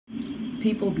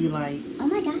people be like, oh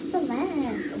my gosh,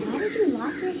 Celeste, why did you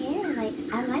lock your hair? Like,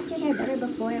 I liked your hair better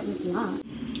before it was locked.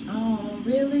 oh,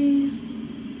 really?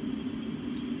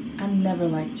 I never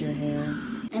liked your hair.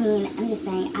 I mean, I'm just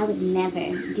saying, I would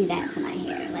never do that to my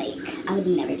hair. Like, I would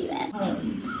never do that.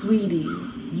 Sweetie,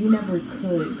 you never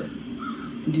could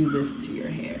do this to your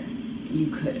hair. You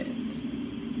couldn't.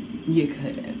 You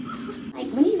couldn't.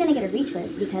 Like, when are you gonna get a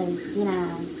retwist? Because, you know,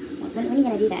 when are you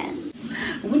gonna do that?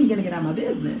 When are you gonna get out of my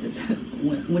business?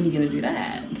 when are you gonna do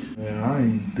that? Man, I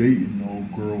ain't dating no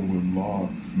girl with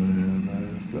locks, man.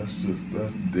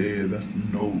 That's dead. That's a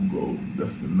no-go.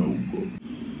 That's a no-go.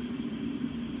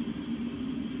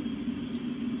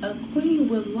 A queen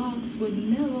with locks would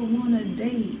never want to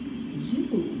date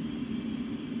you.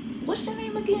 What's your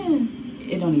name again?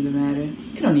 It don't even matter.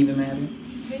 It don't even matter.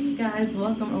 Hey you guys,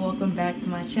 welcome back to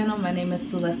my channel. My name is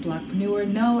Celeste the Locpreneur.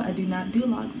 No, I do not do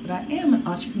locks, but I am an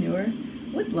entrepreneur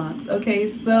with locks. Okay,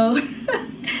 so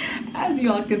as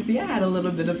you all can see, I had a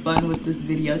little bit of fun with this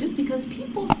video just because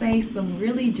people say some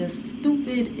really just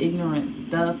stupid, ignorant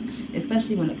stuff,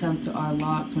 especially when it comes to our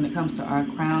locks, when it comes to our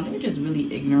crown. They're just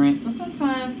really ignorant. So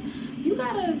sometimes you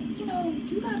gotta,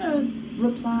 you gotta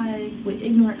reply with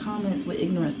ignorant comments with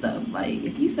ignorant stuff. Like,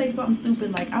 if you say something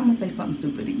stupid, like, I'm gonna say something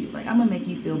stupid to you. Like, I'm gonna make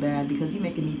you feel bad because you're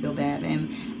making me feel bad, and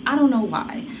I don't know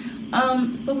why.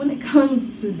 So when it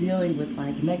comes to dealing with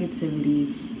like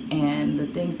negativity and the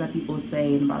things that people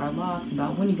say about our locks,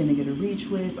 about when you're gonna get a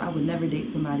retwist, I would never date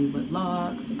somebody with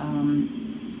locks,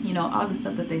 you know, all the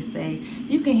stuff that they say,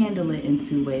 you can handle it in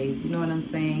two ways, you know what I'm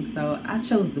saying? So I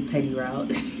chose the petty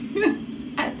route.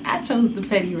 I chose the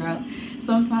petty route.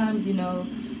 Sometimes, you know,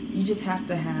 you just have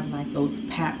to have like those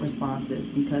pat responses,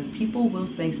 because people will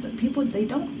say stuff. People, they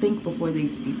don't think before they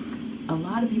speak. A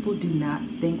lot of people do not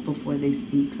think before they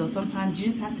speak. So sometimes you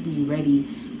just have to be ready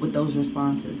with those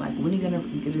responses. Like, when are you gonna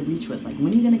get a retwist? Like,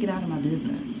 when are you gonna get out of my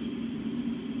business?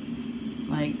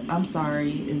 Like, I'm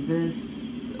sorry, is this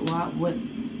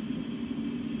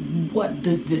what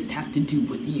does this have to do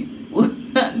with you?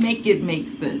 Make it make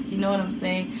sense, you know what I'm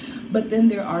saying? But then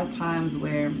there are times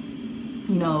where,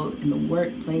 you know, in the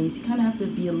workplace, you kind of have to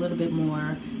be a little bit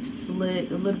more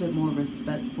slick, a little bit more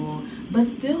respectful, but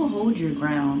still hold your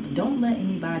ground. Don't let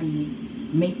anybody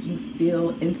make you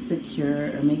feel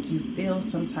insecure or make you feel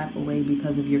some type of way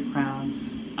because of your crown.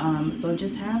 So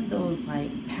just have those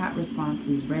like pat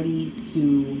responses ready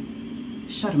to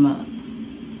shut them up.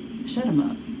 Shut them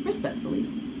up respectfully,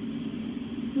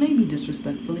 maybe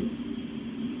disrespectfully,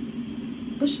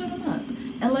 but shut them up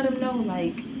and let them know,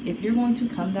 like, if you're going to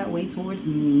come that way towards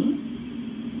me,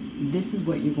 this is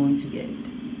what you're going to get.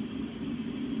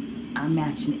 I'm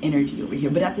matching energy over here.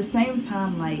 But at the same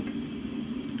time, like,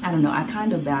 I don't know, I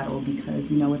kind of battle, because,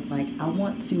 you know, it's like I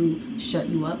want to shut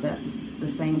you up, but at the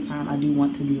same time, I do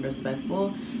want to be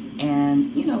respectful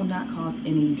and, you know, not cause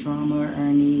any drama or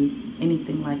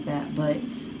anything like that. But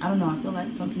I don't know, I feel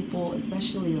like some people,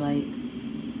 especially, like,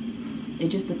 it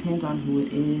just depends on who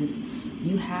it is.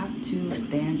 You have to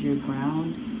stand your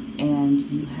ground, and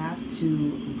you have to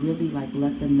really like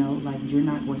let them know, like, you're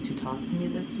not going to talk to me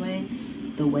this way.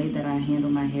 The way that I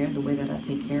handle my hair, the way that I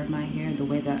take care of my hair, the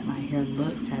way that my hair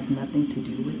looks has nothing to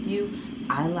do with you.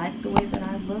 I like the way that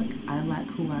I look. I like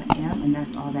who I am, and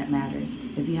that's all that matters.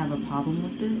 If you have a problem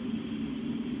with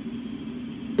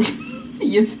it,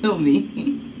 you feel me?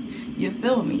 You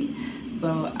feel me?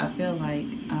 So I feel like,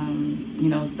 you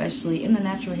know, especially in the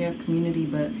natural hair community,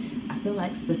 but I feel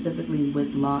like specifically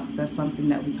with locks, that's something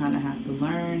that we kind of have to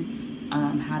learn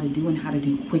how to do, and how to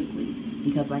do quickly.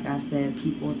 Because like I said,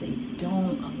 people, a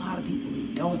lot of people, they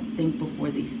don't think before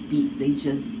they speak. They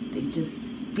just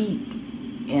speak,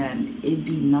 and it'd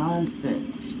be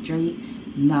nonsense, straight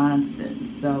nonsense.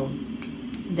 So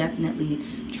definitely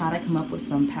try to come up with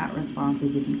some pat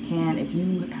responses if you can. If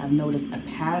you have noticed a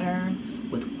pattern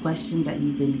with questions that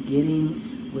you've been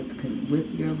getting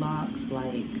with your locks,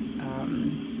 like,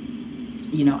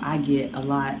 you know, I get a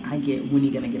lot. I get, when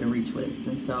you gonna get a retwist?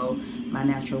 And so my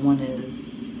natural one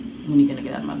is, when you gonna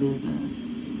get out of my business?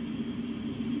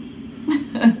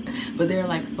 But there are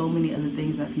like so many other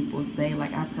things that people say.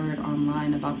 Like, I've heard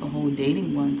online about the whole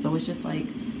dating one. So it's just like,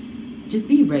 just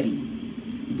be ready.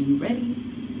 Be ready.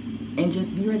 And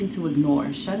just be ready to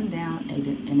ignore. Shut them down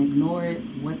and ignore it.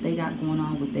 What they got going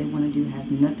on, what they want to do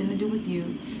has nothing to do with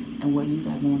you. And what you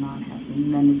got going on has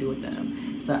nothing to do with them.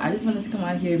 So I just wanted to come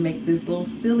out here and make this little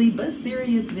silly but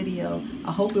serious video.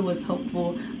 I hope it was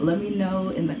helpful. Let me know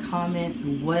in the comments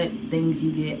what things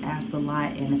you get asked a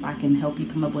lot, and if I can help you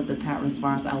come up with a pat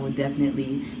response, I will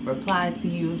definitely reply to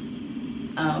you.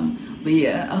 But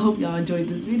yeah, I hope y'all enjoyed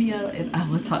this video, and I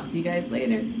will talk to you guys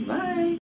later. Bye.